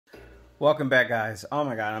Welcome back, guys. Oh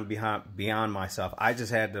my god, I'm beyond myself. I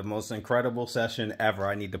just had the most incredible session ever.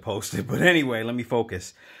 I need to post it. But anyway, let me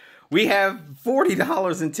focus. We have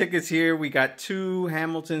 $40 in tickets here. We got 2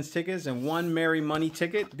 Hamilton's tickets and 1 Merry Money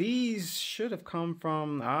ticket. These should have come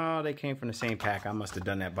from, they came from the same pack. I must have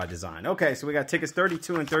done that by design. Okay, so we got tickets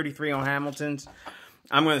 32 and 33 on Hamilton's.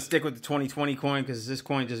 I'm going to stick with the 2020 coin because this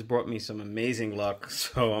coin just brought me some amazing luck.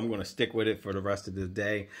 So I'm going to stick with it for the rest of the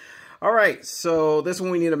day. All right, so this one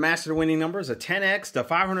we need to match the winning numbers, a 10x, the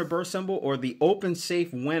 500 burst symbol, or the open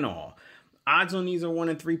safe win all. Odds on these are 1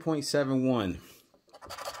 in 3.71.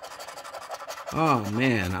 Oh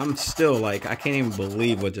man, I'm still like, I can't even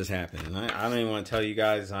believe what just happened. I don't even want to tell you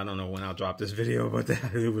guys. I don't know when I'll drop this video, but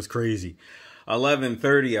it was crazy. 11,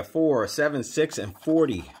 30, a 4, a 7, 6, and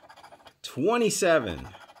 40. 27,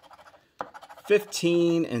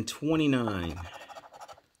 15, and 29.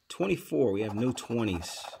 24, we have no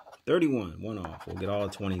 20s. 31, 1 off. We'll get all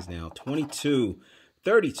the 20s now. 22,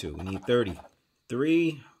 32. We need 30.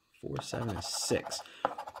 3, 4, 7, and 6.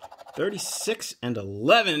 36 and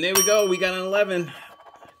 11. There we go. We got an 11.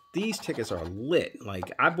 These tickets are lit.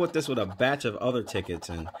 Like, I bought this with a batch of other tickets,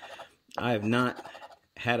 and I have not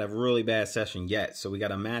had a really bad session yet. So we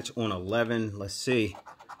got a match on 11. Let's see.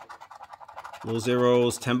 Little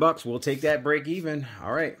zeros, 10 bucks. We'll take that break even.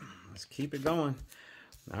 All right, let's keep it going.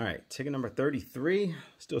 All right, ticket number 33.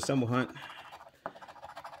 Still symbol hunt.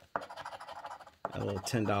 A little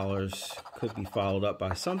 $10 could be followed up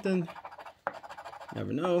by something.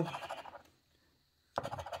 Never know.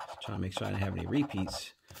 Trying to make sure I didn't have any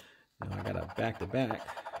repeats. Now I got a back-to-back.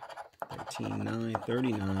 13, 9,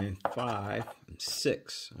 39, 5, and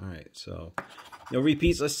 6. All right, so no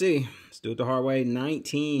repeats. Let's see. Let's do it the hard way.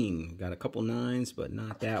 19. Got a couple 9s, but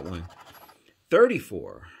not that one.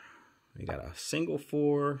 34. We got a single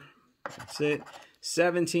 4. That's it.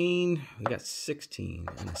 17. We got 16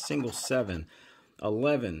 and a single 7.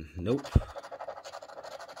 11. Nope.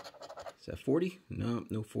 Is that 40? No,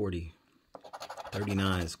 no 40.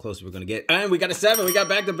 39 is close we're going to get. And we got a 7. We got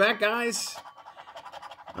back-to-back, guys.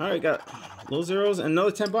 All right, got little zeros and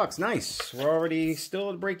another 10 bucks. Nice. We're already still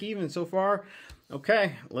at break even so far.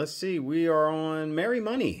 Okay, let's see. We are on Merry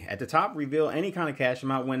Money. At the top, reveal any kind of cash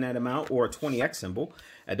amount, win that amount, or a 20x symbol.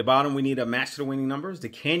 At the bottom, we need a match to the winning numbers. The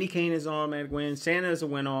candy cane is an automatic win. Santa is a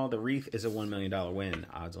win all. The wreath is a $1 million win.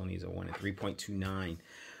 Odds on these are 1 in 3.29.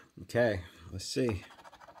 Okay, let's see.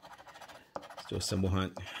 Let's do a symbol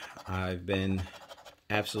hunt. I've been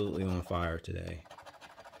absolutely on fire today.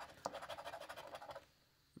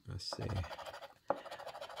 Let's see.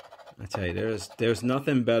 I tell you, there's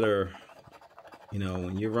nothing better, you know,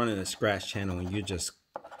 when you're running a scratch channel and you're just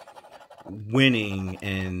winning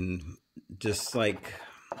and just like,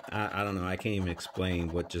 I don't know, I can't even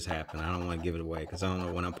explain what just happened. I don't want to give it away because I don't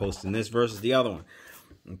know when I'm posting this versus the other one.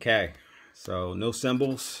 Okay, so no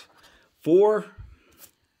symbols. 4,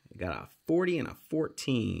 we got a 40 and a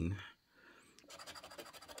 14.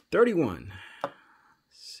 31.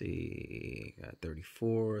 See, got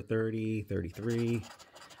 34, 30, 33,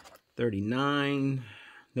 39.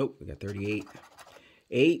 Nope, we got 38.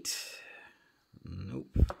 8. Nope.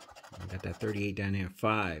 We got that 38 down there.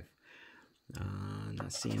 5.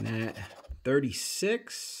 Not seeing that.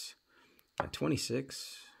 36. Got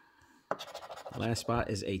 26. Last spot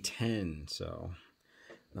is a 10. So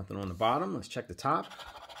nothing on the bottom. Let's check the top.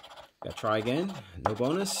 Got to try again. No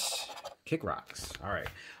bonus. Kick rocks. All right.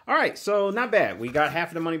 All right. So not bad. We got half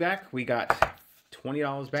of the money back. We got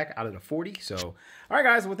 $20 back out of the 40. So, all right,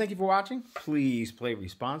 guys. Well, thank you for watching. Please play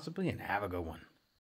responsibly and have a good one.